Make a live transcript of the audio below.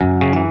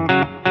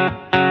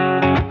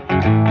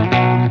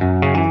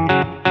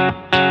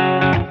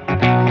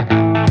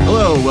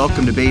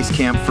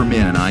Basecamp for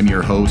Men. I'm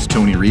your host,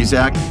 Tony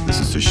Rizak.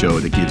 This is the show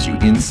that gives you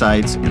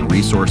insights and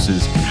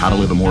resources on how to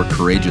live a more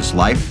courageous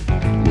life.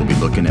 We'll be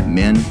looking at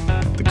men,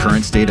 the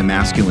current state of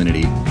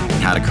masculinity,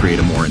 and how to create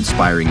a more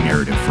inspiring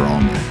narrative for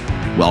all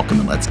men. Welcome,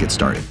 and let's get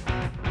started.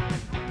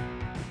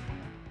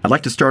 I'd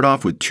like to start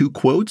off with two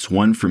quotes,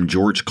 one from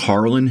George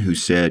Carlin, who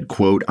said,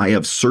 quote, "I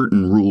have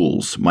certain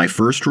rules. My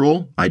first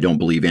rule, I don't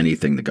believe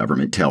anything the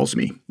government tells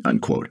me,"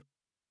 unquote.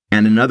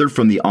 And another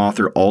from the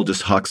author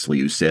Aldous Huxley,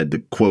 who said,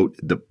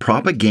 "The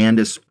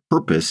propagandist's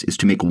purpose is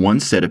to make one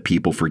set of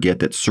people forget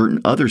that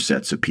certain other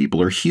sets of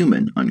people are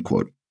human,"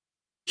 unquote.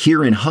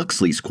 Here in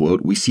Huxley's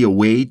quote, we see a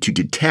way to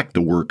detect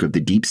the work of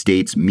the deep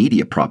state's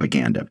media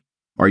propaganda.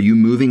 Are you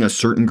moving a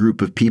certain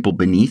group of people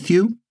beneath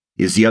you?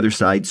 Is the other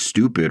side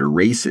stupid or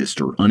racist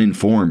or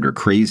uninformed or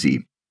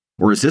crazy?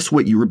 Or is this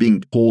what you were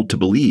being told to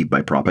believe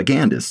by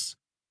propagandists?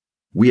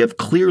 We have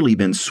clearly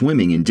been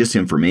swimming in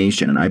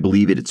disinformation, and I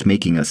believe it's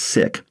making us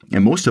sick,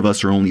 and most of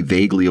us are only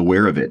vaguely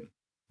aware of it.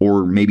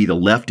 Or maybe the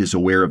left is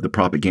aware of the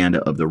propaganda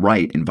of the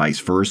right and vice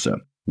versa.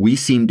 We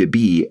seem to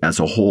be, as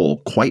a whole,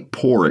 quite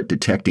poor at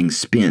detecting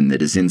spin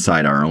that is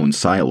inside our own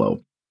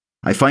silo.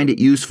 I find it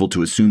useful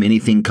to assume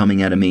anything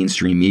coming out of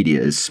mainstream media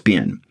is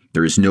spin.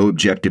 There is no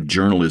objective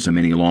journalism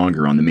any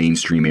longer on the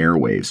mainstream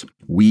airwaves.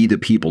 We, the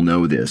people,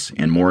 know this,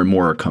 and more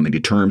are coming to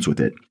terms with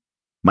it.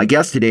 My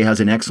guest today has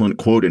an excellent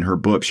quote in her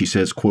book. She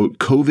says, quote,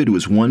 "COVID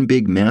was one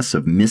big mess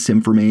of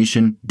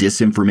misinformation,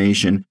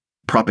 disinformation,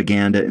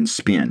 propaganda, and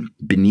spin.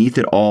 Beneath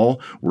it all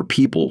were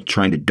people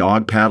trying to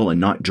dog paddle and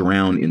not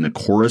drown in the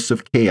chorus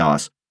of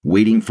chaos,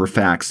 waiting for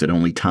facts that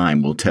only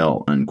time will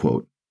tell,"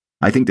 unquote.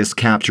 I think this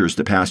captures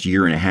the past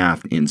year and a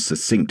half in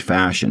succinct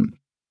fashion.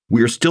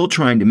 We are still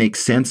trying to make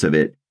sense of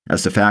it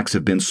as the facts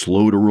have been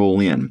slow to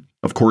roll in.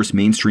 Of course,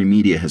 mainstream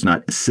media has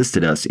not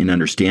assisted us in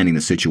understanding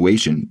the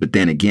situation, but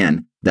then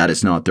again, that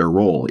is not their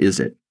role, is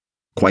it?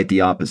 Quite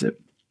the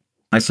opposite.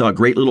 I saw a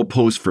great little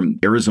post from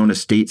Arizona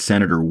State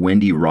Senator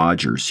Wendy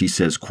Rogers. She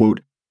says, quote,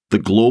 "The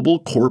global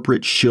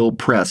corporate shill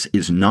press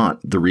is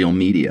not the real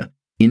media.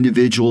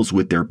 Individuals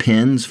with their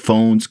pens,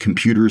 phones,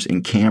 computers,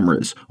 and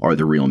cameras are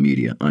the real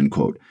media,"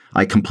 unquote.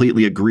 I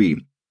completely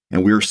agree.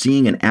 And we are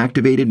seeing an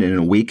activated and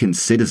awakened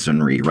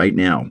citizenry right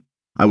now.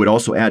 I would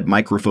also add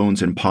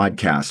microphones and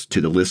podcasts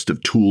to the list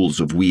of tools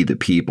of we the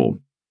people.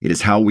 It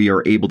is how we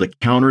are able to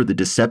counter the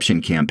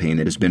deception campaign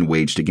that has been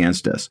waged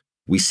against us.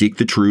 We seek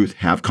the truth,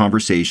 have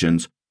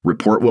conversations,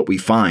 report what we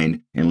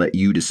find, and let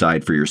you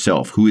decide for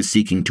yourself who is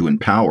seeking to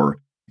empower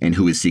and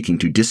who is seeking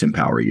to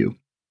disempower you.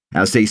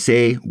 As they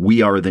say,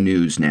 we are the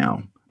news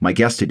now. My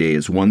guest today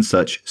is one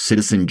such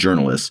citizen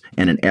journalist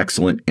and an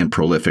excellent and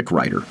prolific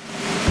writer.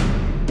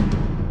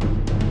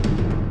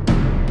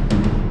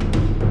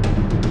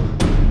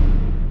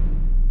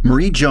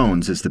 Marie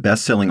Jones is the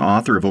best-selling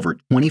author of over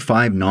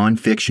 25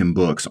 nonfiction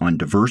books on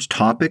diverse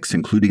topics,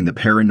 including the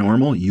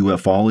paranormal,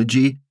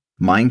 ufology,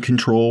 mind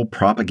control,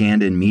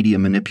 propaganda and media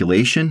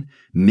manipulation,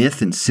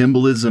 myth and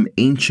symbolism,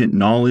 ancient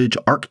knowledge,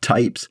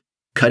 archetypes,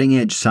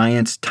 cutting-edge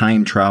science,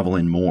 time travel,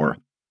 and more.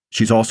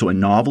 She's also a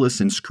novelist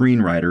and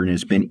screenwriter and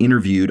has been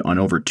interviewed on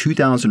over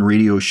 2,000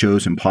 radio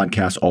shows and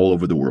podcasts all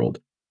over the world.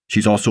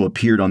 She's also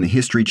appeared on the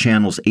History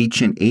Channel's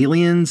Ancient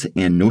Aliens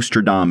and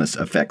Nostradamus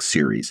Effects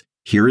series.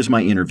 Here is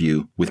my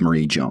interview with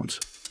Marie Jones.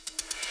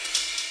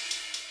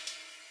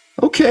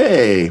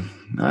 Okay,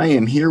 I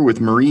am here with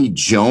Marie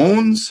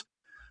Jones,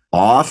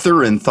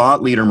 author and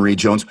thought leader Marie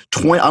Jones.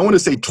 I want to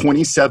say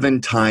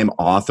 27-time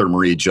author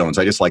Marie Jones.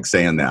 I just like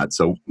saying that.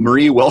 So,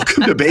 Marie,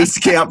 welcome to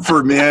Basecamp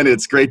for Men.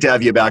 It's great to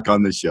have you back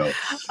on the show.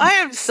 I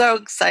am so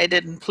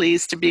excited and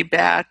pleased to be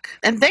back.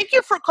 And thank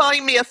you for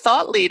calling me a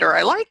thought leader.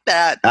 I like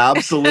that.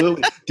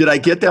 Absolutely. Did I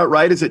get that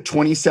right? Is it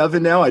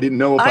 27 now? I didn't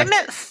know if I'm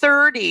at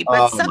 30,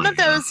 but some of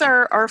those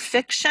are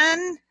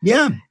fiction.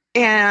 Yeah.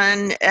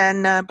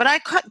 But I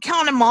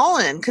count them all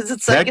in because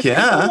it's like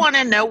people want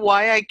to know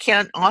why I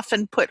can't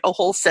often put a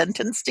whole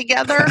sentence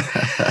together,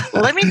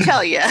 let me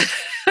tell you.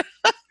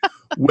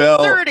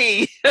 Well,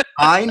 30.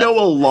 I know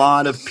a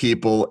lot of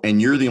people,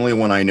 and you're the only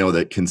one I know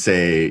that can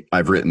say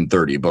I've written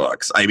 30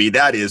 books. I mean,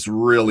 that is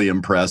really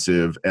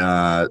impressive.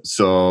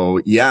 So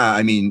yeah,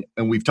 I mean,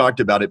 and we've talked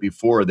about it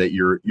before that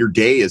your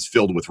day is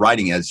filled with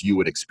writing, as you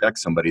would expect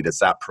somebody that's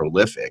that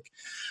prolific.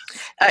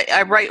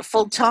 I write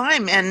full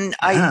time, and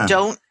I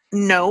don't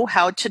know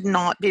how to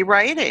not be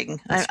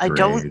writing. I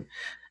don't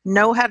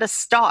know how to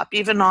stop,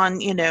 even on,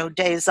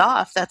 days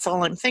off. That's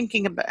all I'm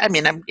thinking about. I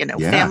mean, I'm,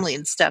 family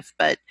and stuff,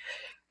 but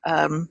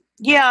and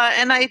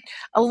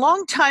a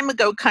long time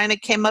ago kind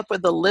of came up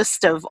with a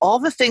list of all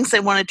the things I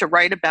wanted to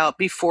write about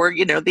before,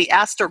 the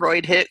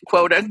asteroid hit,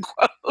 quote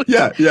unquote.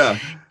 Yeah.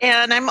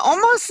 And I'm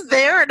almost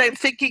there, and I'm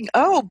thinking,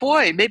 oh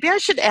boy, maybe I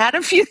should add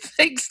a few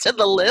things to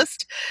the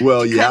list.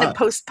 Well, kind of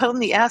postpone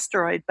the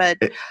asteroid. But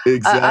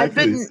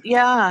exactly.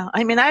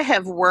 I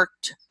have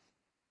worked.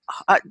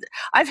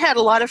 I've had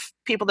a lot of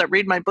people that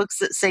read my books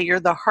that say you're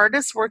the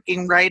hardest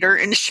working writer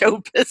in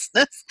show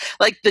business,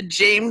 like the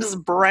James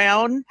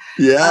Brown.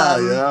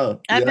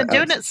 I've been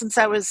doing it since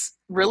I was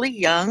really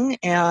young,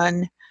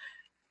 and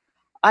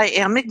I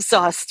am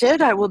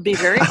exhausted. I will be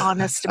very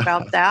honest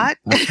about that.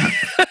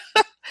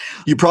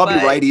 You probably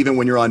write even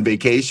when you're on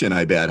vacation,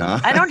 I bet, huh?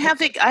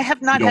 I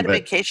have not had a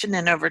vacation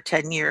in over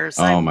 10 years.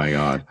 My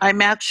God.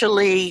 I'm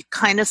actually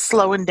kind of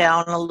slowing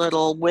down a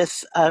little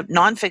with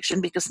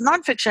nonfiction, because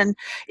nonfiction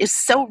is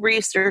so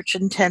research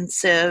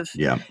intensive.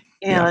 Yeah.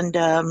 And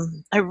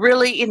I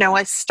really,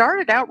 I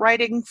started out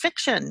writing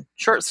fiction,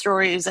 short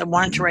stories. I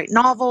wanted to write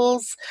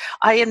novels.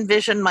 I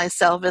envisioned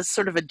myself as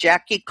sort of a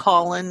Jackie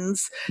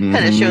Collins,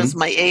 kind of shows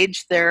my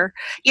age there,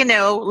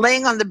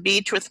 laying on the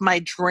beach with my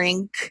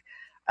drink,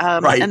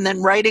 and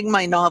then writing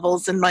my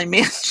novels in my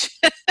mansion.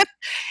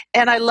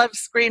 And I love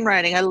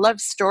screenwriting. I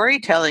love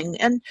storytelling.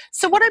 And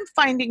so what I'm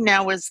finding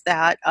now is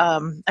that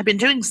I've been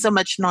doing so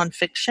much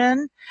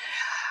nonfiction,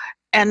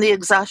 and the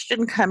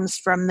exhaustion comes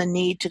from the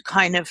need to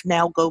kind of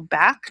now go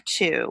back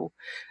to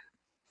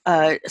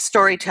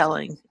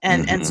storytelling.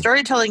 And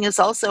storytelling is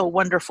also a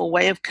wonderful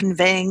way of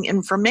conveying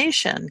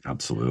information.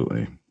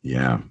 Absolutely.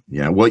 Yeah.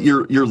 Yeah. Well,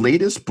 your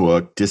latest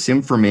book,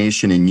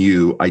 Disinformation and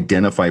You,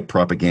 Identify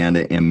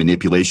Propaganda and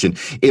Manipulation,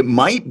 it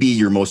might be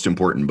your most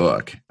important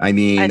book. I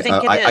mean,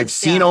 I've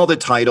seen all the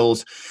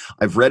titles.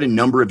 I've read a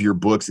number of your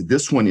books.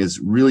 This one is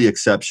really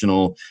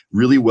exceptional,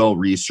 really well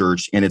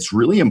researched, and it's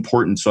really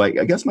important. So I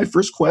guess my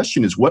first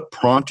question is, what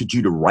prompted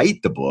you to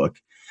write the book?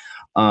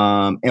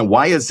 And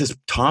why is this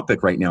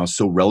topic right now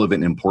so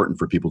relevant and important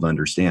for people to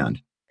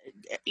understand?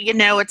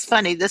 It's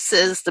funny. This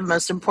is the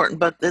most important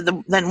book.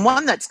 Then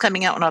one that's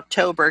coming out in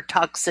October,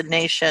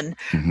 Toxination,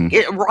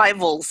 it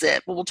rivals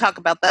it. We'll talk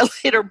about that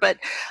later. But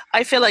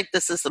I feel like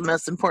this is the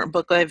most important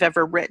book I've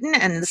ever written.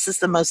 And this is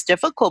the most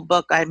difficult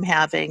book I'm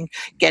having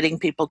getting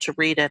people to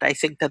read it. I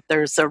think that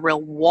there's a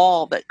real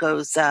wall that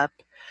goes up.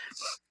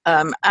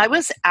 I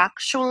was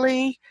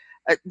actually,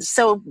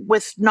 so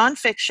with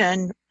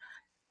nonfiction,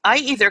 I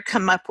either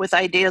come up with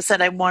ideas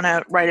that I want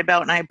to write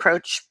about and I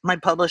approach my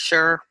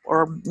publisher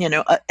or,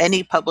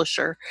 any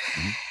publisher,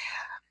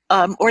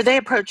 or they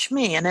approach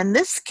me. And in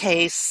this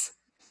case,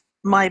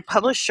 my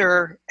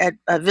publisher at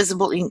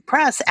Visible Ink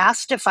Press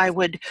asked if I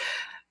would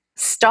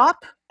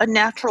stop a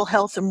natural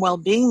health and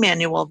well-being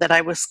manual that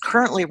I was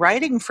currently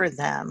writing for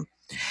them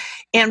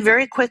and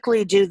very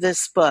quickly do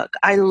this book.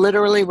 I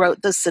literally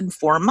wrote this in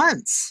 4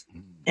 months,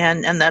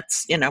 and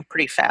that's,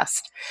 pretty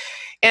fast.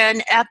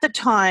 And at the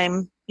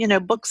time,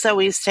 books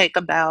always take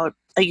about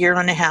a year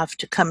and a half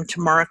to come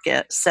to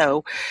market.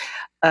 So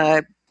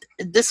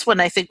this one,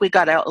 I think we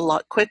got out a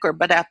lot quicker.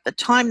 But at the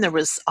time, there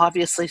was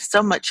obviously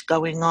so much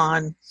going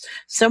on,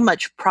 so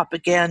much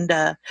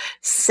propaganda.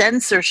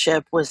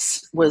 Censorship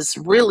was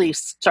really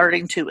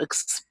starting to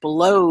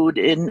explode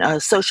in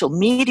social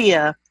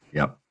media.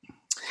 Yep.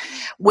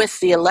 With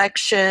the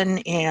election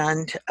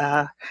and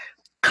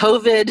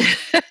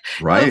COVID.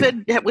 Right.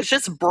 COVID was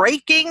just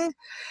breaking.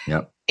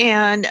 Yep.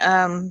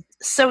 And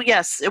so,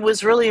 yes, it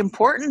was really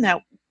important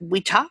that we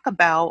talk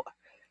about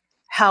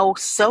how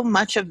so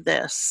much of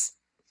this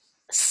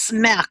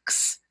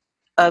smacks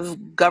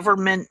of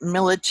government,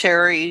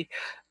 military,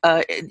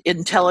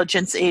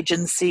 intelligence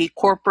agency,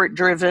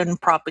 corporate-driven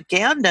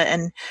propaganda.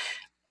 And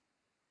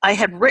I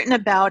had written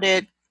about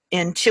it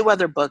in 2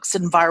 other books,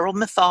 in Viral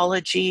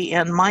Mythology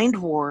and Mind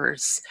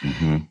Wars.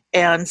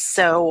 And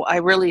so I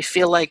really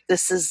feel like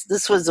this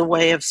was a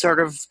way of sort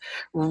of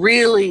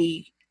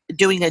really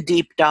doing a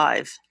deep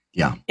dive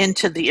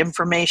into the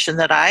information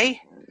that I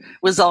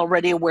was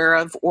already aware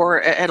of,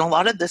 and a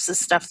lot of this is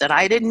stuff that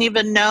I didn't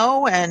even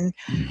know, and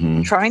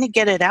trying to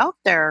get it out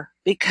there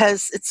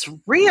because it's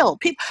real.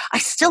 I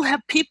still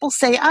have people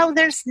say, "Oh,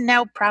 there's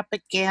no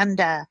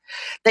propaganda.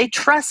 They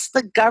trust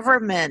the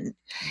government."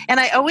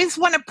 And I always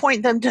want to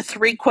point them to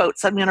 3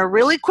 quotes. I'm going to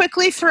really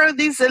quickly throw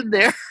these in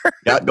there.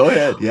 Yeah, go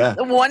ahead. Yeah.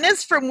 One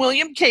is from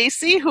William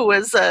Casey, who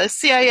was a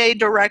CIA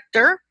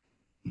director.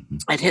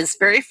 At his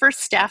very first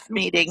staff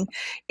meeting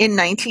in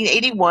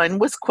 1981,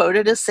 was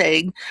quoted as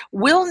saying,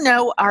 "We'll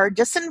know our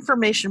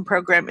disinformation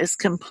program is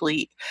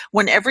complete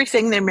when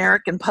everything the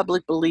American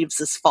public believes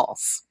is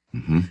false."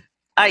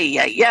 Ay,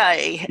 ay,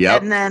 ay.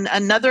 Yep. And then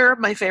another of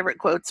my favorite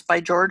quotes by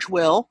George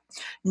Will: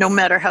 "No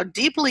matter how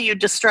deeply you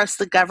distrust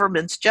the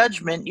government's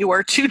judgment, you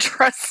are too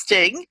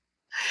trusting."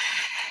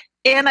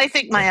 And I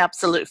think my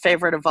absolute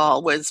favorite of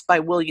all was by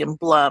William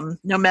Blum: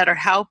 "No matter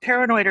how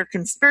paranoid or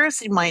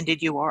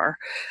conspiracy-minded you are,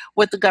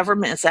 what the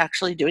government is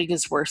actually doing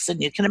is worse than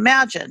you can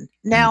imagine."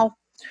 Now,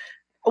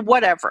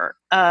 whatever.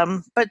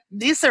 But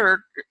these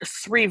are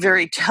 3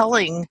 very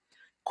telling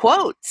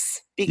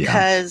quotes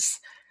because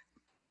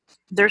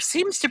there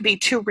seems to be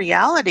 2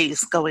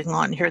 realities going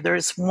on here.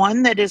 There's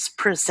one that is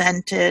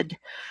presented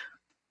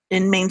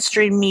in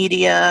mainstream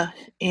media,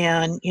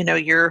 and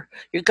your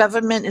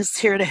government is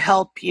here to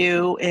help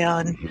you,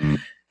 and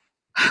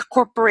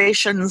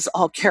corporations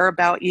all care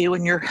about you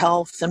and your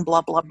health and blah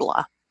blah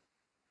blah.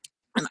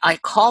 And I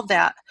call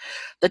that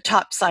the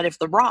top side of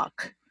the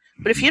rock.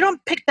 But if you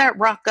don't pick that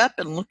rock up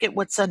and look at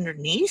what's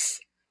underneath,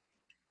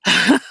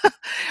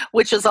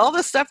 which is all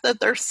the stuff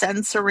that they're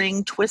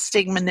censoring,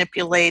 twisting,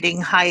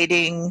 manipulating,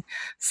 hiding,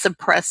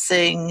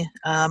 suppressing,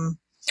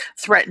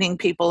 threatening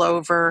people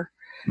over,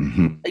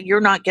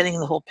 you're not getting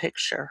the whole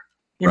picture.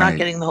 You're not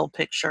getting the whole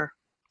picture.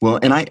 Well,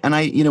 and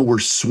I, we're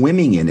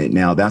swimming in it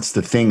now. That's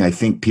the thing. I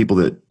think people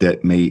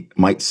that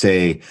might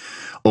say,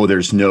 oh,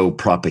 there's no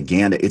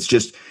propaganda. It's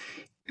just,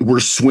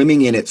 we're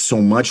swimming in it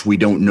so much we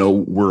don't know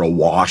we're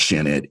awash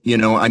in it.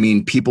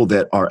 People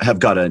that have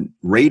got a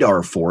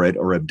radar for it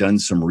or have done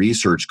some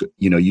research,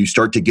 you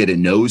start to get a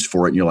nose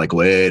for it and you're like,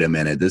 wait a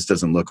minute, this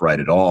doesn't look right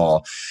at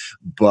all.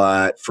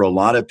 But for a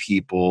lot of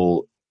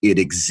people, it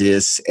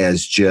exists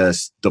as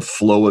just the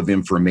flow of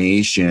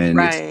information.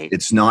 Right.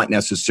 It's not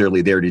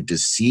necessarily there to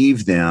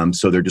deceive them.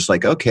 So they're just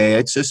like, okay,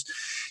 it's just,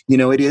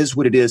 it is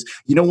what it is.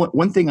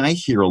 One thing I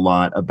hear a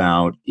lot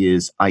about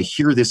is I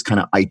hear this kind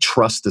of, I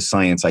trust the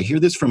science. I hear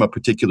this from a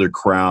particular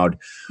crowd.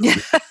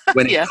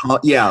 When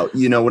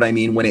you know what I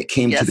mean? When it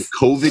came to the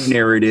COVID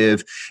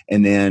narrative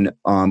and then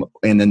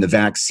the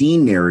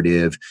vaccine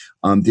narrative,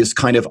 this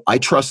kind of, I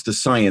trust the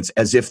science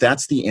as if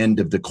that's the end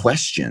of the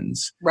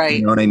questions. Right.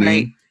 You know what I mean?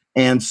 Right.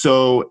 And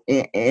so,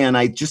 and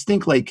I just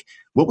think like,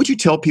 what would you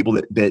tell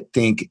people that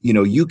think,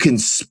 you can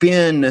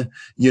spin,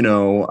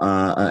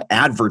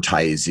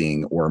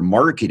 advertising or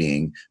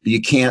marketing, but you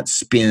can't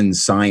spin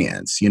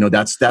science?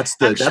 That's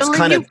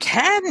kind of, you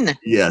can.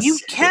 Yes. You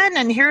can.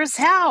 And here's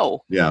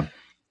how. Yeah.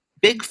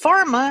 Big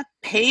pharma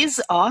pays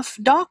off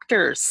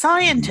doctors,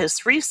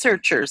 scientists,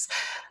 researchers,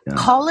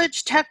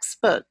 college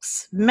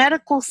textbooks,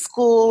 medical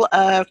school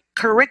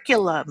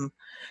curriculum.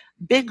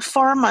 Big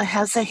pharma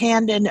has a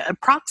hand in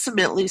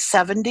approximately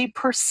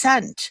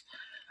 70%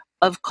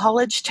 of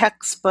college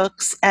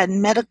textbooks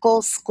and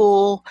medical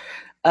school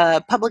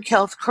public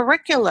health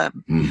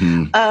curriculum.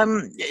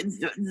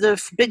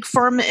 The big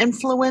pharma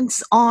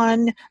influence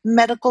on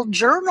medical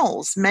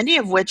journals, many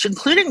of which,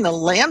 including the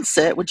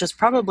Lancet, which is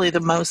probably the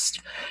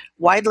most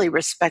widely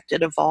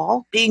respected of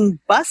all, being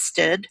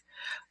busted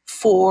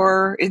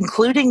for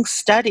including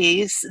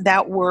studies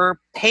that were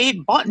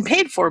bought and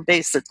paid for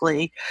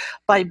basically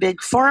by big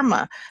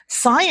pharma.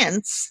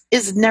 Science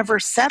is never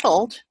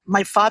settled.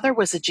 My father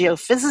was a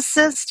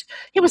geophysicist.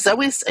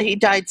 He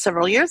died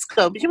several years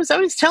ago, but he was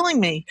always telling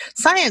me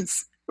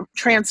science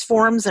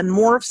transforms and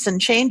morphs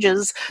and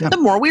changes the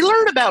more we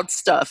learn about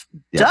stuff.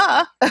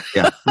 Duh.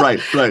 Right.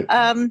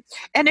 And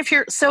if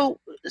you're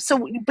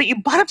but you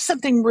brought up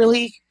something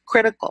really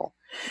critical.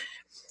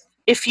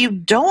 If you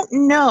don't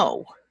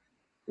know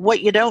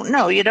what you don't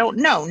know, you don't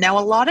know. Now,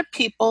 a lot of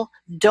people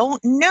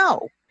don't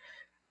know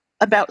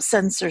about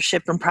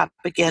censorship and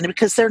propaganda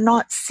because they're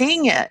not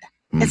seeing it.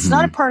 It's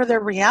not a part of their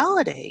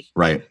reality.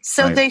 Right.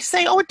 So they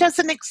say, oh, it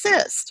doesn't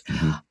exist.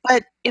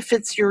 But if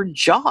it's your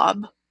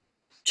job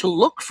to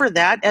look for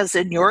that, as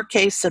in your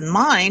case and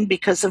mine,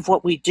 because of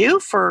what we do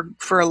for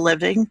a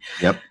living,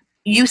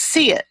 you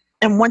see it.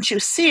 And once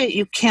you see it,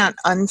 you can't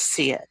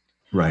unsee it.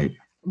 Right.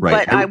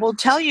 But I will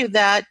tell you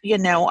that,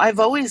 I've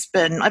always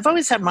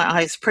had my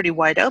eyes pretty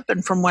wide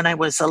open from when I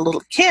was a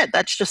little kid.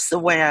 That's just the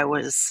way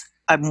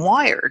I'm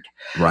wired.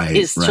 Right.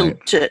 Is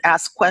to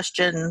ask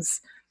questions.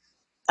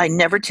 I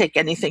never take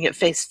anything at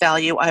face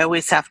value. I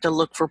always have to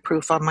look for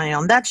proof on my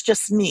own. That's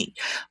just me.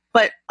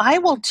 But I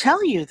will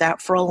tell you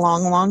that for a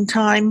long, long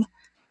time,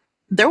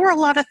 there were a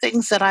lot of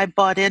things that I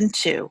bought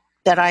into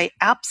that I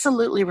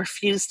absolutely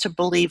refused to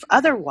believe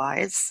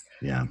otherwise.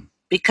 Yeah.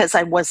 Because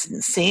I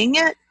wasn't seeing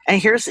it. And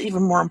here's the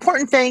even more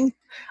important thing.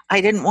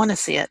 I didn't want to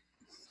see it.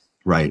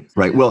 Right.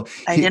 Well,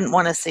 I didn't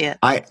want to see it.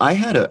 I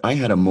had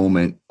a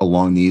moment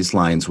along these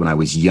lines when I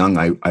was young.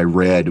 I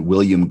read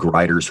William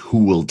Greider's Who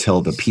Will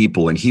Tell the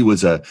People, and he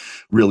was a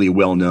really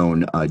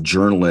well-known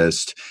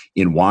journalist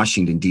in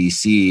Washington,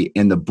 D.C.,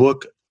 and the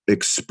book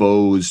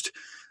exposed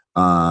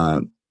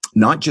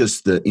not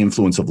just the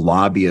influence of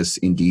lobbyists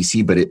in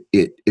D.C., but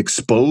it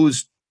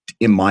exposed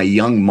in my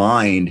young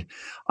mind,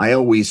 I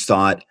always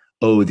thought,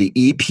 oh, the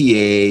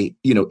EPA,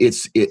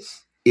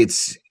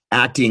 it's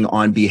acting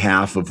on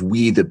behalf of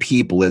we the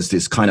people as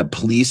this kind of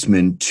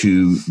policeman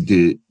to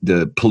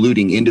the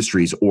polluting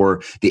industries,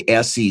 or the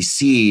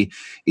SEC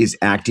is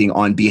acting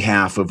on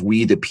behalf of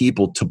we the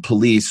people to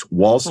police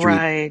Wall Street.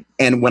 Right.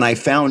 And when I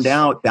found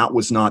out that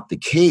was not the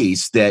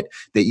case, that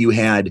you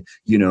had,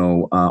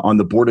 on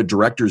the board of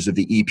directors of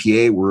the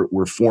EPA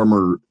were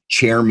former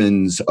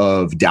chairmen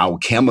of Dow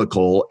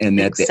Chemical, and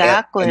that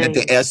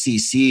the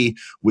SEC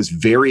was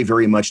very,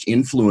 very much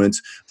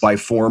influenced by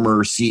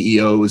former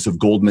CEOs of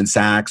Goldman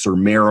Sachs or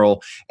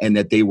Merrill, and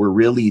that they were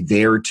really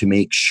there to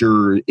make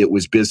sure it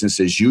was business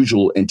as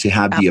usual and to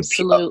have the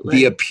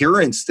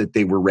appearance that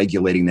they were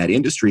regulating that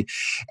industry.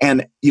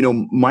 And,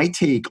 my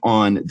take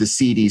on the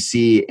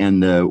CDC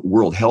and the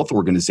World Health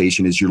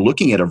Organization is you're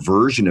looking at a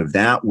version of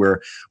that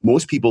where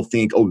most people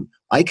think, oh,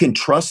 I can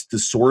trust the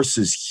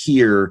sources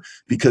here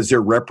because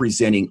they're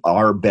representing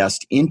our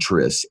best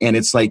interests. And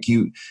it's like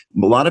a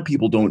lot of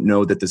people don't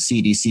know that the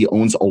CDC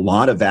owns a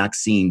lot of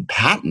vaccine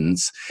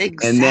patents.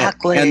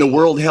 Exactly. And the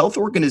World Health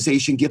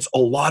Organization gets a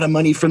lot of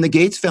money from the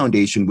Gates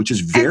Foundation, which is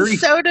very... And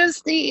so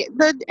does the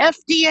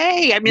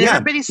FDA. I mean,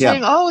 everybody's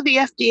saying, oh, the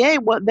FDA,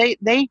 well,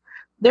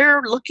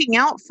 they're looking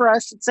out for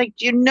us. It's like,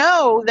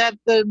 that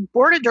the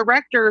board of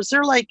directors,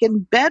 they're like in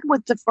bed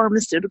with the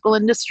pharmaceutical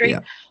industry.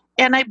 Yeah.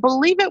 And I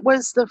believe it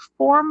was the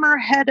former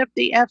head of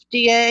the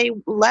FDA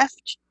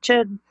left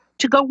to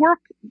go work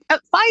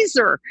at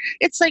Pfizer.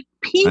 It's like,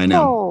 people,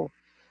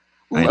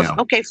 I know.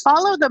 Okay,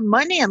 follow the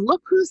money and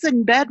look who's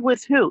in bed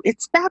with who.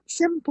 It's that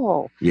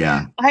simple.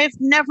 Yeah. I've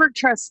never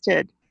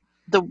trusted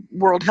the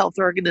World Health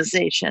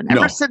Organization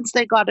ever since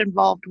they got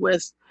involved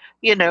with,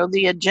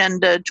 the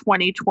Agenda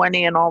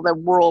 2020 and all the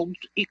World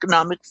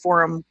Economic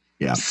Forum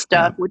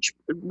stuff, which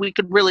we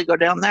could really go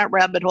down that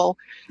rabbit hole.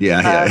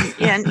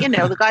 And,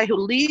 the guy who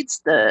leads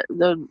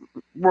the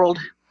World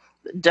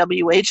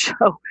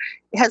WHO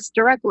has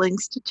direct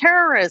links to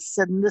terrorists,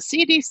 and the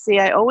CDC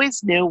I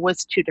always knew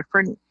was two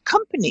different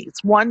companies.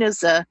 One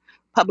is a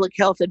public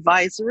health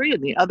advisory,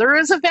 and the other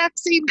is a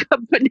vaccine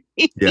company.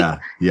 Yeah.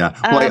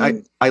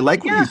 Well, I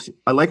like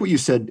what you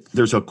said.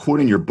 There's a quote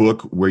in your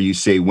book where you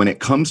say, "When it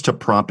comes to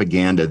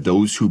propaganda,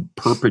 those who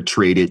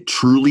perpetrate it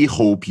truly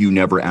hope you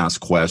never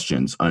ask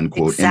questions,"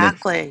 unquote.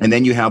 Exactly. And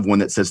then you have one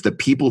that says, "The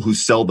people who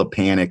sell the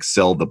panic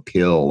sell the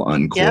pill,"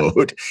 unquote.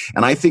 Yep.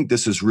 And I think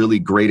this is really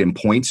great and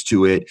points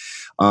to it.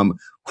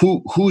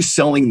 Who's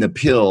selling the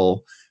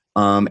pill?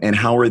 And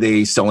how are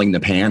they selling the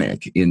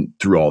panic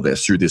through all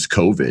this, through this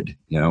COVID,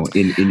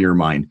 in your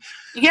mind?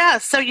 Yeah,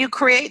 so you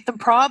create the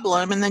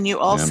problem, and then you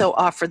also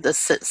offer the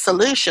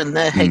solution,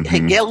 the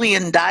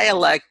Hegelian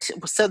dialect.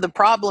 So the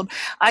problem,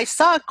 I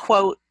saw a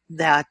quote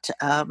that,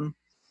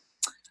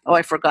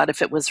 I forgot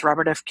if it was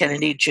Robert F.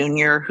 Kennedy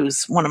Jr.,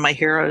 who's one of my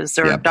heroes,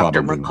 or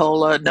Dr.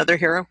 Mercola, another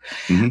hero.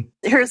 Mm-hmm.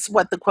 Here's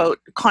what the quote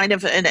kind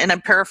of, and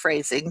I'm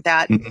paraphrasing,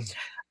 that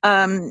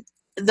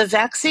the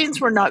vaccines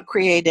were not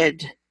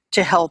created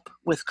to help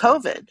with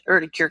COVID or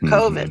to cure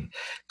COVID. Mm-hmm.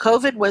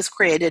 COVID was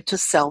created to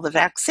sell the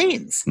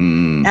vaccines.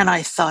 Mm. And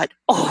I thought,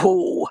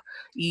 oh,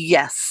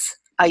 yes.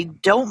 I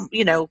don't,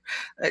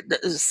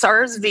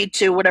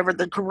 SARS-CoV-2, whatever,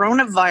 the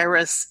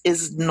coronavirus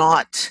is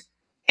not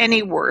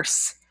any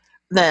worse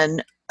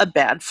than a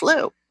bad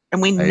flu.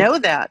 And we know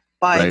that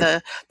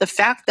by the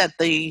fact that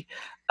the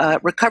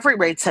recovery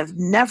rates have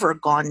never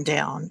gone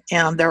down.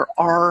 And there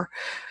are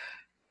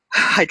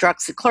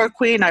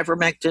hydroxychloroquine,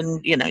 ivermectin,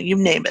 you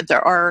name it.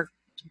 There are.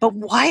 But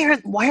why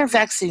are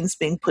vaccines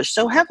being pushed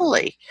so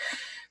heavily?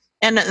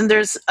 And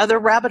there's other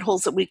rabbit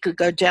holes that we could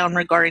go down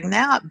regarding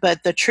that.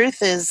 But the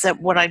truth is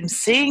that what I'm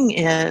seeing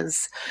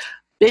is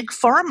Big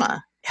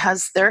Pharma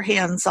has their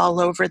hands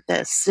all over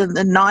this. And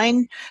the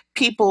 9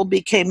 people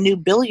became new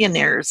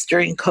billionaires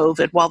during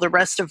COVID, while the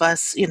rest of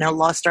us,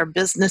 lost our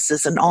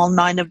businesses. And all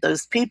 9 of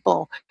those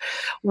people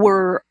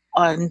were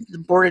on the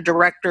board of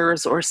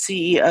directors or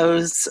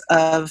CEOs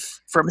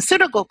of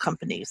pharmaceutical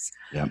companies.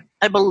 Yeah.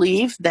 I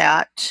believe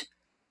that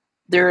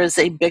there is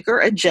a bigger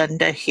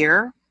agenda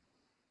here.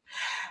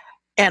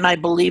 And I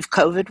believe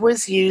COVID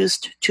was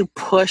used to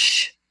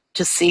push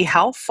to see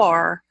how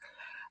far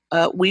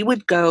we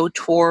would go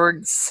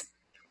towards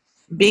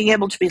being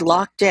able to be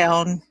locked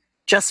down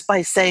just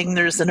by saying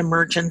there's an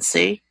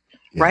emergency,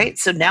 right?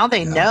 So now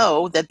they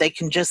know that they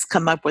can just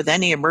come up with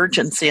any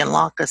emergency and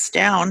lock us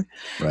down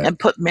and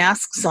put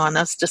masks on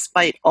us,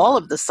 despite all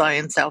of the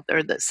science out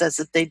there that says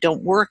that they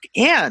don't work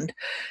and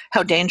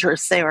how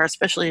dangerous they are,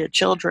 especially to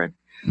children.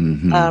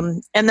 Mm-hmm.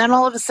 And then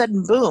all of a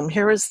sudden, boom,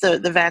 here is the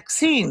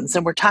vaccines.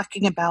 And we're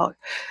talking about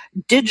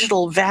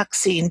digital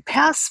vaccine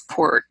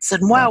passports.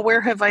 And wow,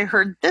 where have I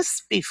heard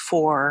this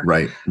before?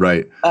 Right.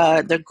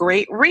 The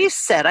Great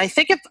Reset. I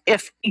think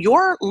if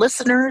your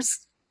listeners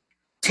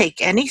take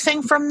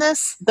anything from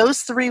this,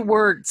 those 3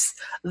 words,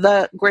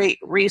 the Great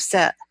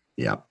Reset.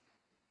 Yeah.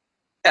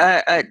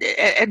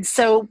 And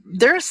so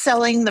they're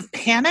selling the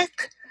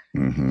panic.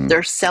 Mm-hmm.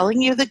 They're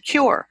selling you the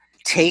cure.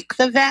 Take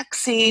the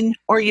vaccine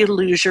or you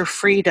lose your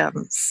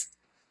freedoms.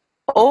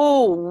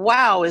 Oh,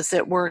 wow, is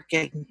it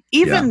working?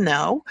 Even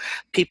though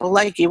people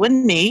like you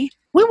and me,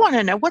 we want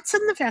to know what's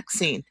in the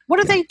vaccine. What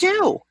do they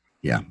do?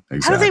 Yeah, exactly.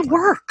 How do they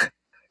work?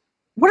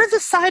 What are the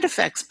side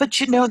effects? But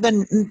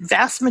the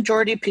vast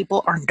majority of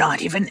people are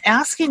not even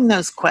asking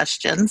those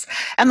questions.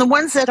 And the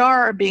ones that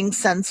are being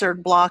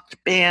censored, blocked,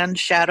 banned,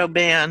 shadow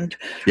banned,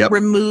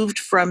 removed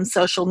from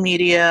social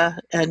media,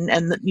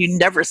 and you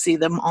never see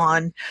them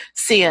on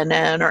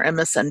CNN or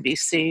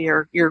MSNBC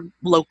or your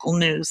local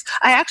news.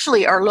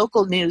 Our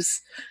local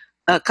news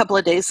a couple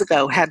of days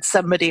ago had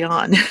somebody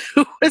on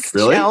who was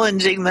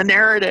challenging the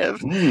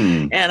narrative.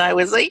 And I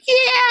was like,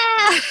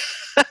 yeah.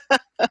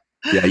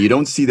 Yeah, you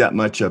don't see that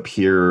much up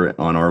here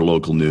on our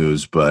local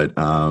news, but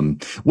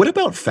what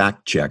about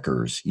fact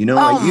checkers?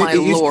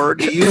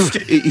 Lord!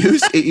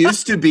 It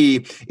used to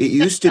be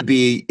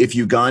if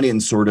you got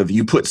in sort of,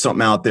 you put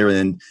something out there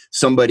and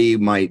somebody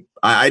might.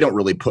 I don't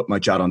really put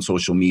much out on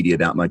social media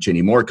that much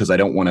anymore because I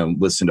don't want to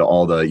listen to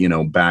all the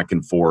back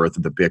and forth,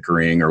 the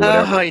bickering or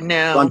whatever. Oh, I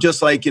know. So I'm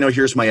just like,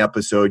 here's my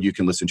episode. You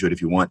can listen to it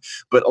if you want.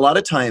 But a lot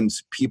of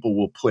times people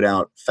will put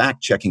out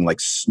fact checking like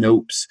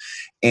Snopes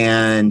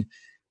and.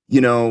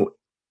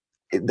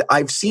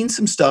 I've seen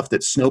some stuff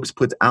that Snopes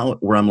puts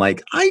out where I'm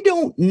like, I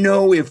don't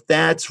know if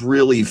that's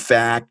really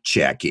fact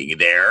checking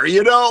there.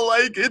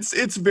 Like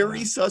it's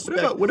very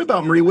suspect. What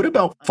about Marie? What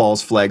about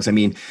false flags? I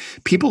mean,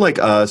 people like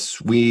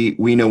us, we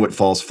know what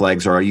false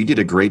flags are. You did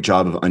a great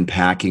job of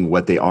unpacking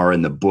what they are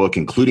in the book,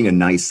 including a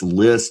nice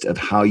list of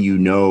how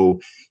you're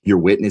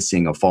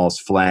witnessing a false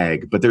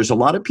flag. But there's a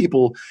lot of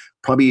people,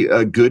 probably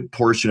a good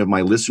portion of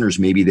my listeners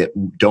maybe, that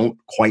don't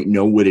quite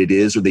know what it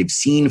is, or they've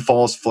seen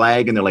false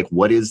flag and they're like,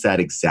 what is that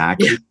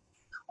exactly?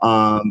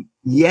 Or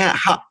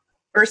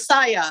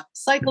PSYOP,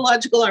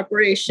 psychological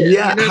operation.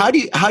 Yeah. How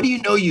do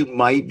you know you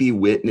might be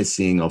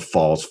witnessing a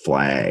false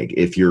flag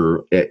if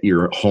you're at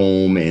your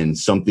home and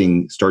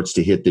something starts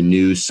to hit the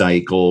news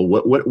cycle?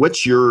 What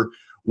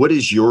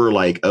is your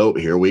like, oh,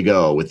 here we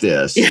go with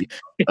this?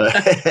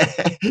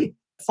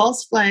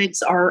 False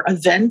flags are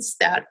events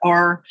that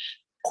are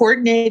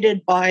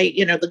coordinated by,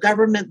 the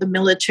government, the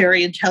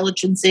military,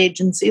 intelligence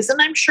agencies,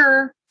 and I'm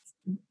sure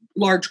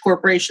large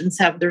corporations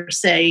have their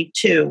say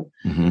too,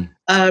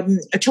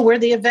 to where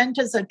the event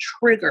is a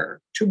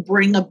trigger to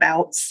bring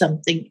about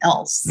something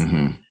else.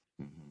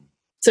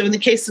 So in the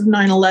case of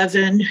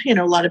 9/11,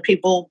 a lot of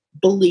people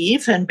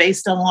believe, and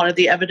based on a lot of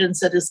the evidence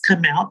that has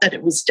come out, that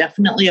it was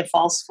definitely a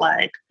false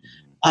flag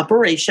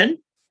operation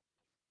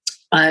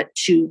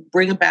to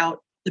bring about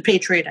the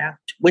Patriot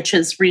Act, which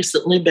has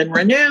recently been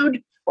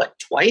renewed,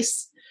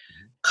 twice?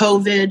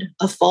 COVID,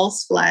 a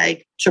false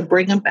flag to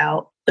bring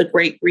about the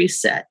Great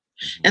Reset.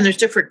 And there's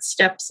different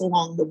steps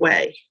along the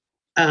way.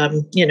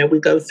 We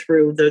go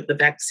through the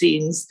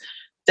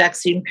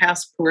vaccine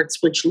passports,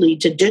 which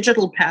lead to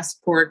digital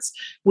passports,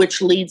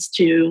 which leads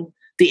to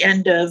the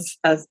end of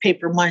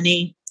paper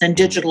money, and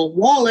digital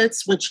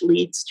wallets, which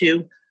leads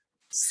to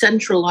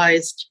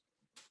centralized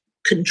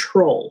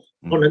control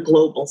on a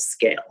global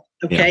scale.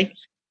 Okay. Yeah.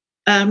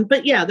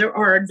 But there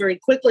are, and very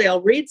quickly,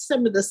 I'll read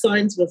some of the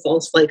signs of a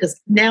false flag,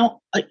 because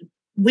now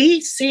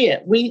we see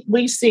it.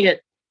 We see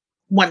it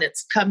when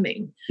it's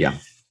coming. Yeah.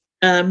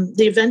 The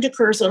event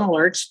occurs on a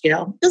large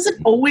scale.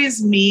 Doesn't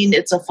always mean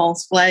it's a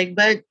false flag,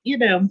 but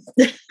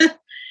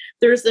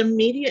there's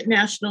immediate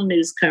national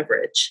news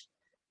coverage.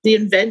 The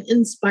event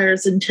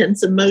inspires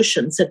intense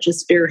emotions such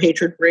as fear,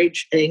 hatred,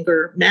 rage,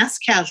 anger, mass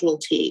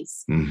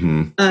casualties.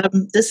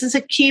 This is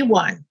a key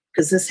one,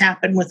 because this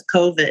happened with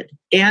COVID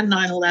and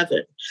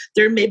 9/11.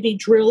 There may be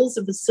drills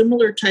of a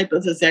similar type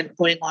of event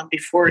going on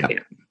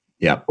beforehand.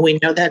 Yeah. We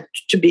know that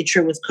to be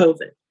true with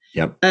COVID.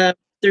 Yep.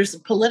 There's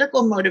a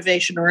political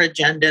motivation or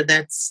agenda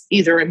that's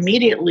either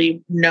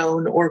immediately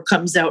known or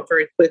comes out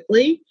very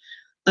quickly.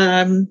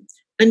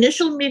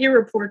 Initial media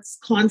reports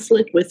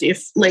conflict with the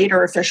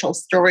later official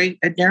story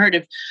and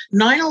narrative.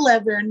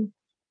 9/11,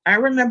 I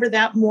remember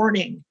that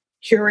morning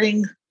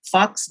hearing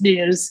Fox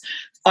News,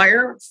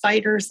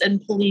 firefighters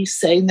and police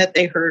saying that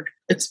they heard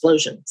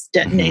explosions,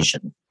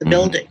 detonation, the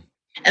building.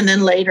 And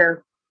then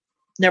later,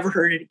 never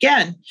heard it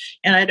again.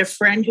 And I had a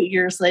friend who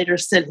years later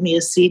sent me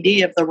a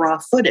CD of the raw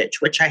footage,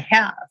 which I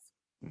have,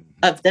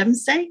 of them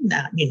saying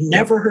that. You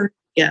never heard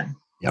it again.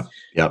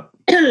 Yep.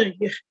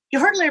 You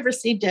hardly ever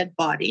see dead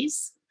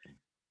bodies.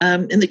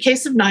 In the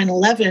case of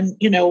 9/11,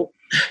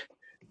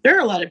 there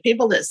are a lot of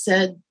people that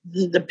said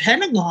the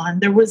Pentagon,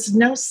 there was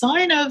no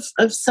sign of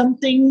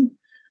something,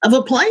 of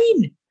a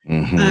plane.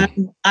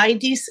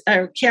 IDs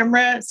or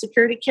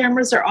security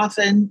cameras are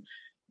often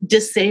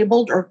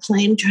disabled or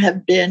claimed to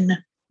have been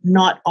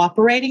not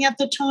operating at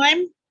the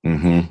time.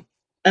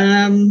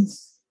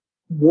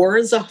 War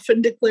is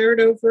often declared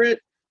over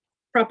it.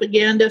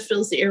 Propaganda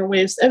fills the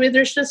airwaves. I mean,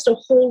 there's just a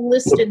whole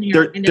list in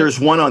here. There's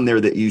one on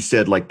there that you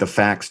said, like, the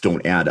facts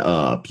don't add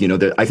up.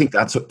 I think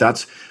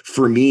that's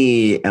for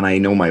me, and I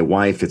know my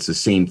wife, it's the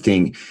same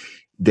thing.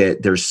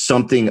 That there's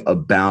something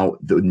about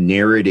the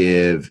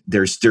narrative.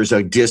 There's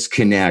a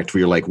disconnect where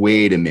you're like,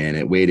 wait a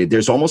minute.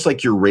 There's almost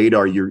like your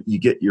radar. Your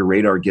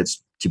radar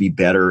gets to be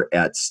better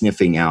at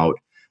sniffing out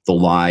the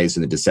lies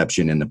and the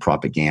deception and the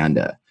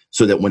propaganda,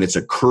 so that when it's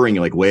occurring,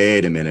 you're like,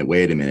 wait a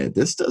minute.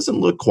 This doesn't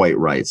look quite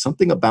right.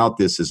 Something about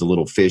this is a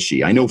little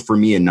fishy. I know for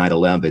me in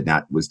 9/11,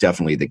 that was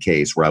definitely the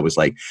case, where I was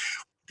like,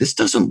 this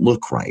doesn't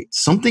look right.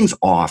 Something's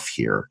off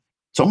here.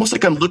 It's almost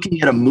like I'm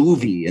looking at a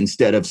movie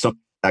instead of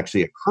something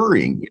actually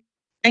occurring.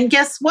 And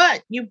guess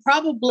what? You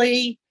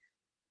probably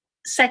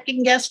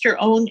second guessed your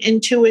own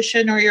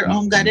intuition or your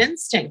own gut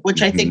instinct,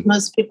 which I think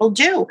most people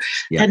do.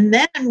 Yeah. And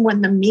then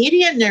when the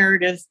media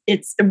narrative,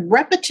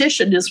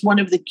 repetition is one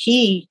of the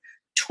key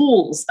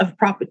tools of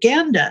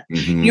propaganda.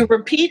 You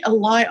repeat a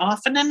lie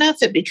often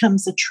enough, it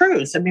becomes a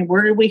truth. I mean,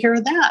 where did we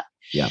hear that?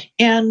 Yeah.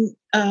 And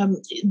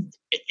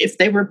if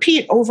they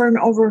repeat over and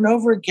over and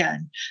over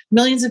again,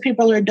 millions of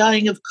people are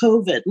dying of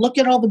COVID. Look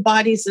at all the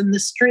bodies in the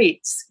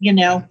streets,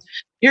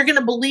 You're going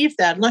to believe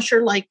that unless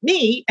you're like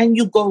me and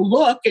you go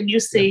look and you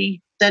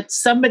see that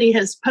somebody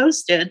has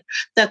posted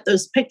that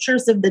those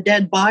pictures of the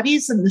dead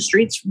bodies in the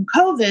streets from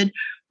COVID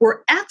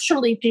were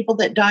actually people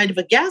that died of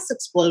a gas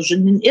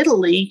explosion in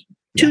Italy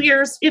 2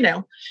 years,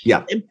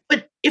 Yeah.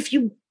 But if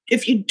you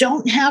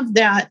don't have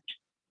that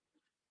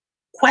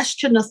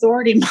question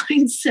authority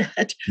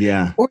mindset,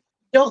 yeah, or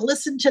don't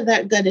listen to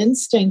that gut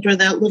instinct or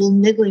that little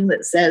niggling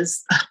that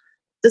says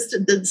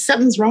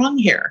something's wrong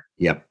here.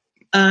 Yep.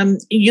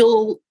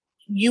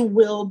 You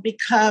will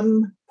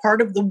become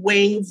part of the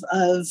wave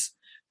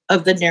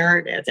of the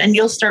narrative, and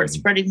you'll start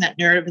spreading that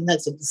narrative, and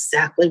that's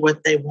exactly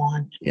what they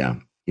want. Yeah.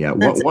 Yeah.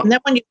 And then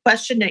when you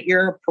question it,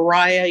 you're a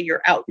pariah,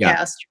 you're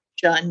outcast,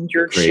 you're shunned,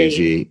 you're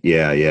crazy. Shamed.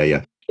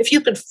 Yeah. If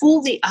you could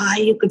fool the eye,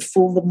 you could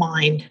fool the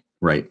mind.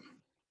 Right.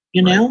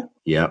 You know?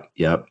 Yep.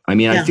 I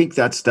mean, I think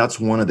that's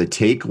one of the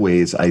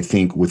takeaways, I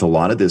think, with a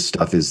lot of this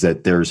stuff is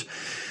that there's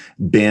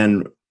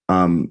been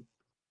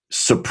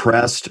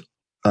suppressed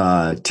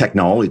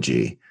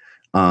technology.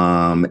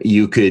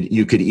 You could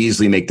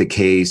easily make the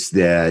case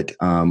that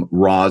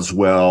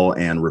Roswell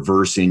and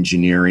reverse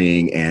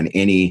engineering and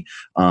any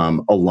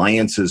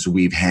alliances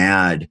we've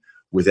had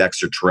with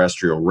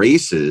extraterrestrial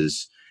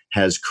races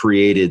has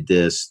created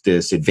this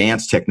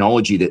advanced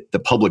technology that the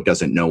public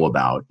doesn't know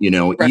about.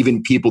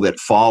 Even people that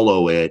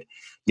follow it.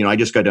 I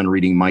just got done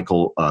reading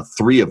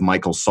three of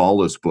Michael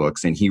Sala's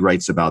books, and he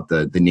writes about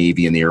the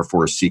Navy and the Air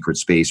Force secret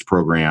space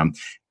program.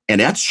 And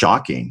that's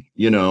shocking,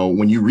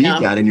 when you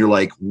read that and you're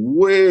like,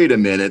 wait a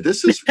minute,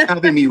 this is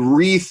having me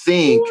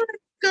rethink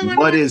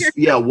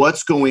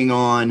what's going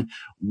on,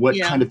 what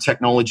kind of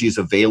technology is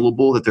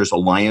available, that there's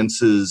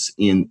alliances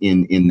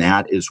in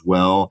that as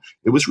well.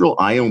 It was real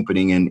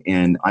eye-opening,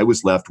 and I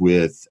was left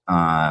with,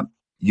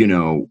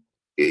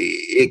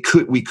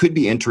 we could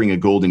be entering a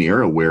golden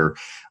era where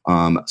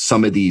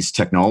some of these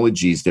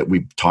technologies that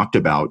we've talked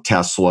about,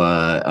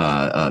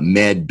 Tesla,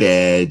 med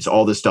beds,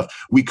 all this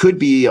stuff, we could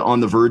be on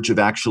the verge of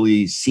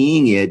actually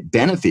seeing it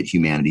benefit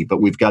humanity. But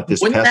we've got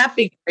this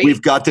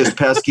we've got this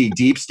pesky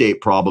deep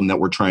state problem that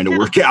we're trying to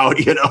work out,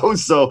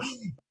 So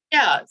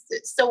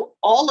so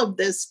all of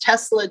this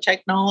Tesla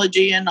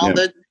technology and all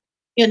the,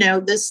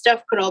 this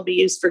stuff could all be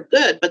used for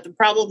good. But the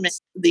problem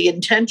is the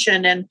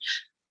intention. And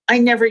I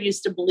never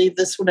used to believe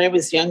this when I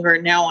was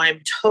younger. Now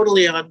I'm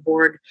totally on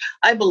board.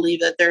 I believe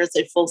that there is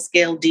a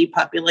full-scale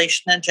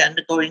depopulation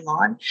agenda going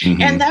on.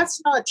 Mm-hmm. And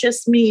that's not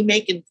just me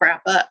making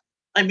crap up.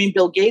 I mean,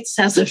 Bill Gates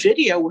has a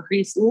video where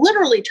he's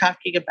literally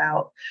talking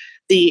about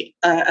the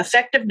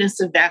effectiveness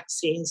of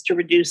vaccines to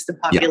reduce the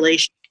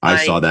population.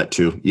 I saw that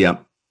too. Yeah.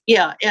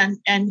 Yeah.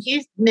 And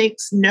he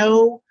makes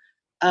no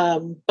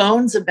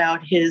bones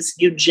about his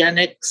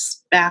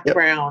eugenics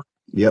background.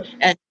 Yep.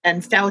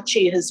 And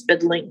Fauci has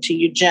been linked to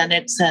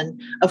eugenics, and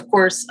of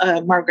course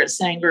Margaret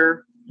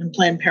Sanger and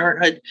Planned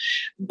Parenthood.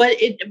 But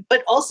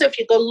also, if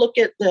you go look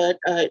at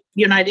the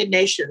United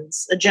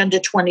Nations Agenda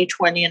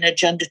 2020 and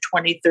Agenda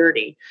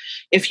 2030,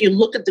 if you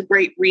look at the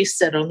Great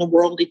Reset on the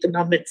World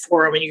Economic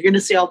Forum, and you're going to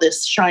see all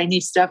this shiny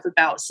stuff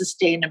about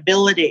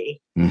sustainability.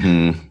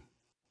 Mm-hmm.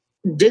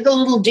 Dig a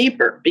little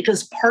deeper,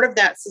 because part of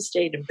that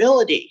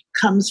sustainability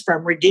comes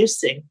from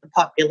reducing the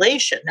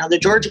population. Now, the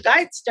Georgia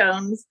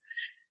Guidestones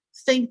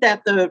think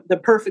that the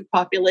perfect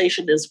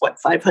population is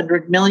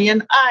 500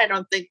 million. I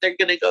don't think they're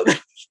going to go that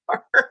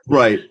far.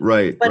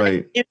 Right. But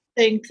I do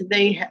think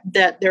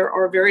that there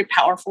are very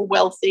powerful,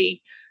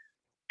 wealthy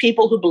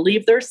people who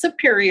believe they're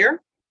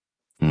superior,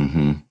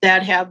 mm-hmm.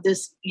 that have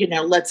this,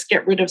 let's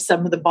get rid of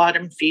some of the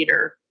bottom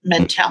feeder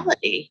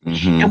mentality.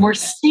 Mm-hmm. And we're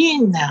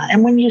seeing that.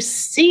 And when you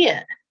see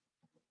it,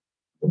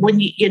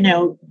 when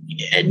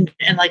and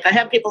like I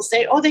have people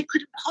say, oh, they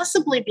couldn't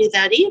possibly be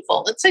that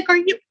evil. It's like,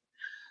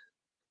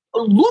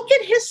 look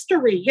at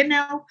history.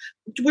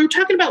 We were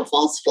talking about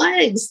false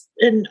flags,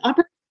 and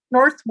Operation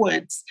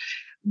Northwoods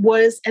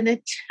was an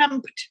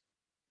attempt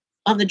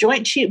on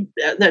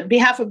the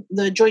behalf of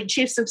the Joint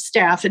Chiefs of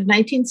Staff in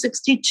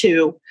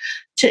 1962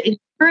 to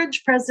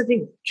encourage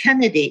President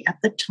Kennedy at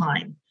the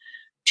time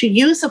to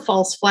use a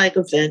false flag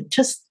event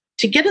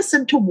to get us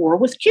into war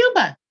with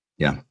Cuba.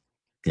 Yeah.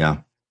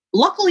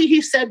 Luckily,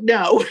 he said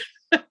no.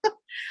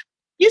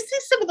 You see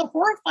some of the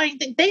horrifying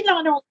things. They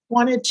not only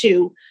wanted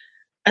to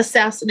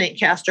assassinate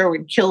Castro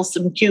and kill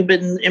some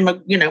Cuban,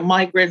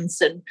 migrants,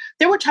 and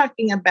they were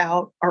talking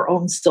about our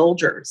own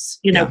soldiers,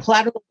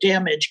 collateral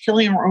damage,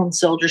 killing our own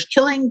soldiers,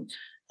 killing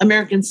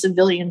American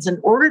civilians in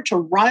order to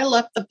rile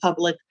up the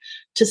public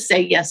to say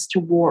yes to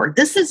war.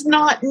 This is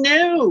not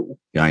new.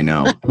 Yeah, I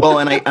know. Well,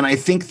 and I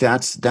think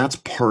that's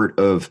part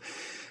of,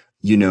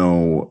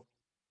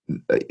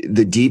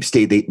 the deep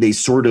state.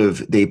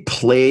 They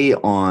play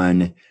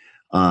on,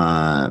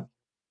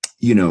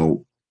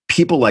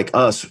 people like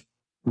us.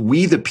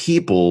 We, the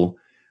people,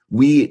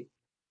 we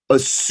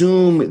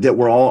assume that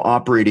we're all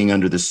operating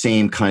under the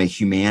same kind of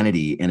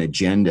humanity and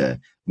agenda,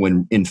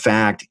 when in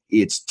fact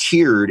it's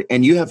tiered,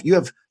 and you have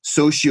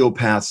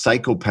sociopaths,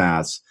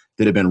 psychopaths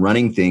that have been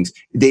running things.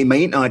 They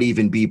may not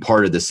even be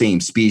part of the same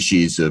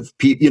species of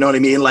people. You know what I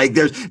mean? Like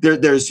there's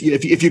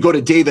if you go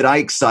to David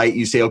Icke's site,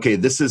 you say, okay,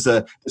 this is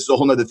a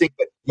whole nother thing.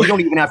 But you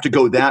don't even have to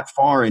go that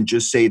far and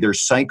just say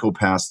there's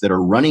psychopaths that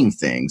are running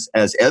things,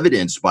 as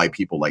evidenced by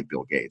people like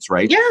Bill Gates,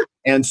 right? Yeah.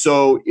 And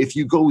so if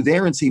you go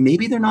there and say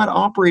maybe they're not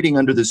operating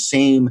under the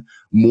same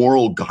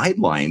moral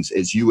guidelines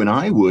as you and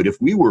I would, if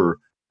we were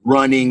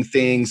running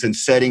things and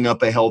setting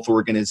up a health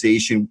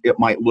organization, it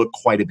might look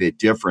quite a bit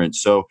different.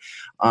 So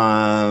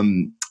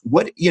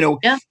What,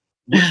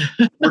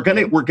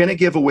 we're gonna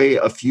give away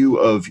a few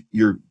of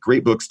your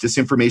great books,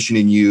 Disinformation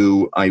in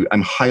You.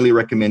 I'm highly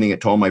recommending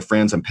it to all my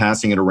friends. I'm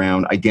passing it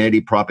around,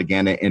 Identity,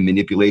 Propaganda, and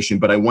Manipulation.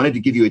 But I wanted to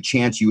give you a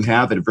chance. You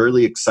have a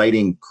very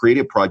exciting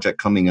creative project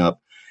coming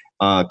up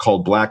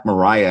called Black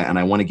Mariah, and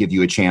I want to give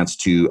you a chance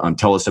to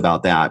tell us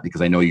about that,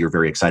 because I know you're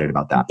very excited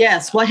about that.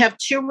 Yes, well, I have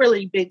two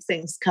really big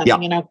things coming.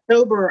 Yeah. In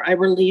October, I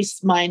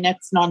released my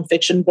next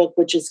nonfiction book,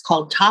 which is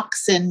called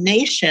Toxin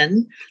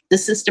Nation: The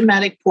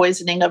Systematic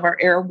Poisoning of Our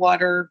Air,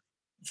 Water,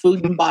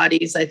 Food, and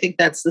Bodies. I think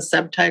that's the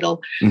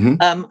subtitle.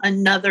 Mm-hmm.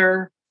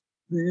 Another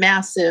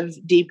massive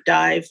deep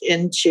dive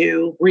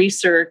into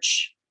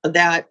research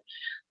that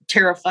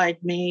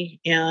terrified me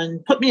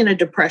and put me in a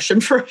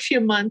depression for a few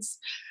months.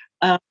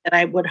 That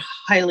I would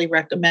highly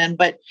recommend.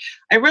 But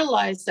I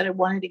realized that I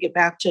wanted to get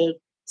back to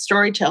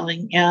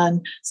storytelling,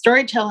 and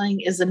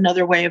storytelling is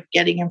another way of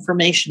getting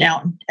information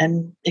out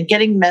and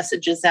getting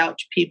messages out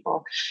to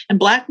people. And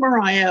Black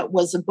Mariah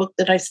was a book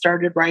that I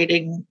started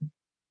writing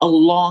a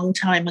long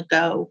time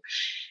ago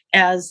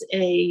as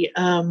a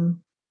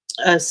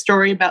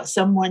story about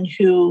someone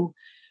who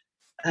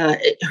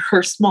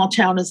her small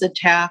town is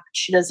attacked.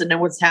 She doesn't know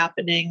what's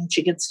happening.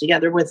 She gets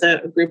together with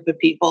a group of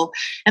people,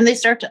 and they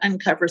start to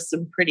uncover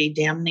some pretty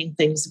damning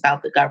things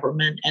about the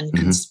government and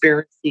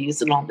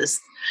conspiracies and all this.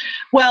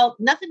 Well,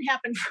 nothing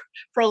happened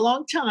for a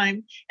long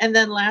time. And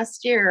then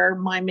last year,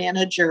 my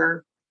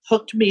manager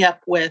hooked me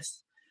up with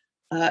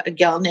a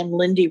gal named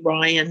Lindy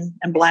Ryan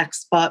and Black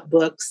Spot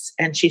Books.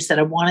 And she said,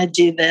 I want to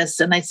do this.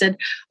 And I said,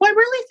 well, I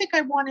really think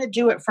I want to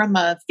do it from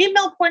a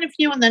female point of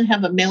view and then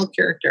have a male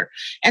character.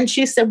 And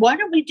she said, why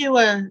don't we do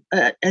a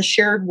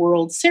shared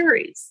world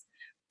series?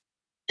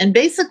 And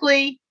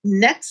basically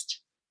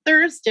next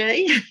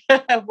Thursday,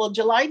 well,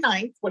 July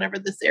 9th, whenever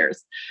this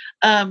airs,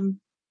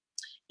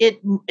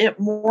 it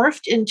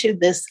morphed into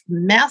this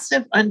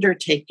massive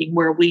undertaking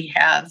where we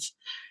have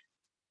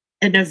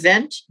an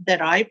event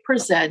that I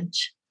present,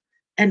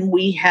 and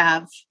we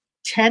have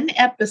 10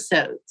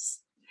 episodes,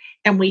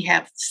 and we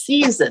have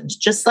seasons,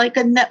 just like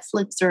a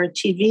Netflix or a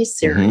TV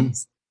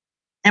series.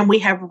 Mm-hmm. And we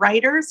have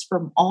writers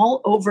from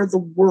all over the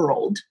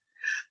world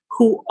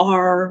who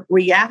their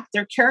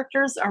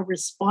characters are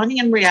responding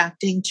and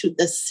reacting to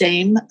the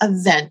same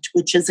event,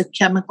 which is a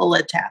chemical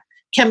attack,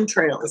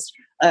 chemtrails,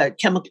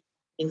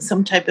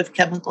 some type of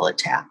chemical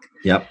attack.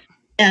 Yep.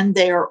 And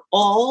they are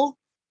all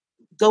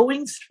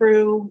going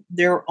through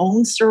their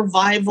own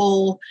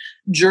survival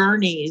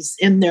journeys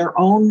in their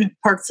own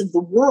parts of the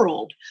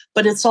world,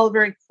 but it's all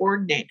very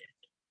coordinated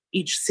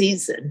each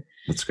season.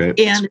 That's great.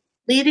 And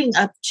leading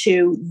up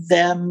to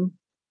them,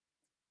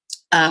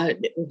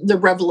 the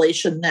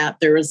revelation that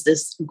there is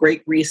this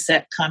great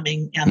reset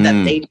coming, and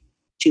that they need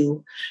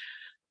to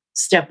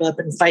step up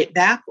and fight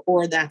back,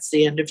 or that's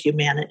the end of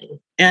humanity.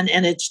 And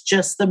it's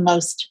just the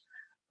most,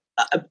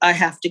 I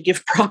have to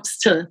give props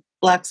to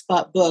Black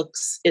Spot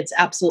Books. It's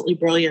absolutely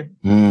brilliant.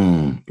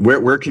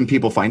 Where can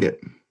people find it?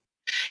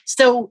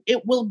 So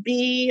it will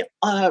be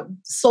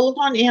sold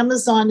on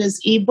Amazon as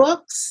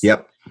ebooks.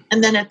 Yep.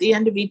 And then at the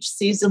end of each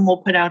season, we'll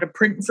put out a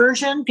print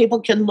version.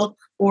 People can look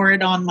for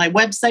it on my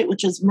website,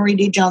 which is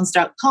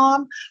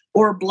mariedjones.com,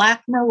 or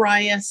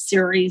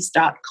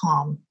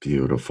blackmariahseries.com.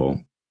 Beautiful.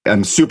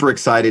 I'm super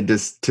excited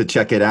to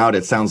check it out.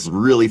 It sounds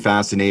really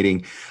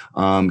fascinating.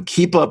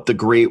 Keep up the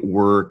great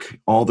work,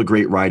 all the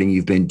great writing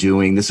you've been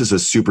doing. This is a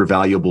super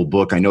valuable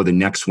book. I know the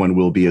next one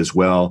will be as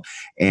well.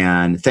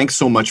 And thanks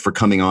so much for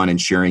coming on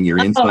and sharing your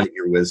insight,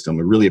 your wisdom.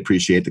 I really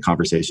appreciate the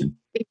conversation.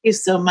 Thank you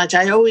so much.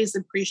 I always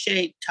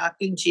appreciate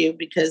talking to you,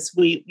 because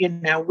we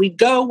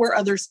go where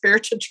other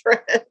spirits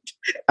tread.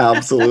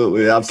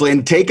 Absolutely.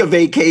 And take a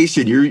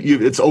vacation.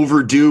 It's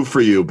overdue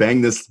for you.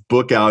 Bang this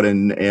book out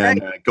and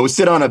go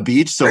sit on a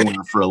beach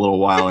somewhere for a little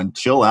while and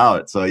chill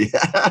out. So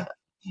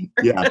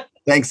yeah.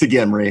 Thanks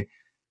again, Marie.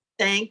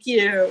 Thank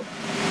you.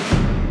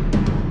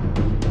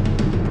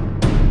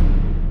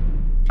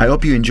 I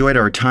hope you enjoyed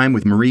our time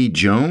with Marie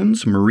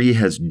Jones. Marie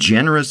has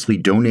generously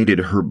donated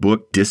her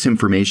book,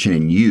 Disinformation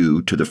in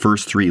You, to the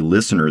first 3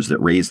 listeners that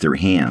raised their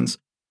hands.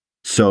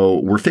 So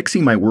we're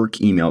fixing my work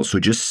email, so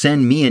just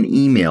send me an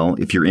email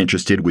if you're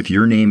interested with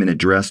your name and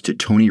address to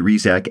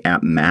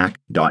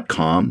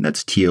tonyrezac@mac.com.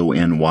 That's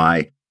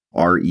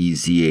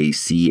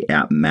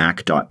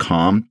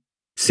TonyRezac@mac.com.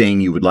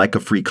 saying you would like a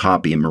free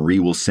copy, and Marie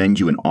will send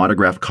you an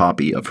autographed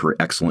copy of her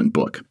excellent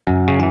book.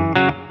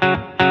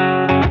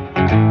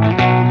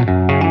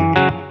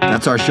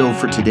 That's our show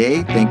for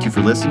today. Thank you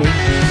for listening.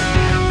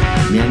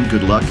 Men,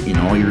 good luck in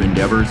all your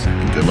endeavors,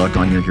 and good luck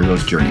on your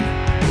hero's journey.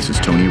 This is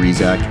Tony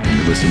Rezac, and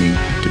you're listening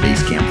to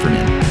Base Camp for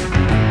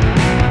Men.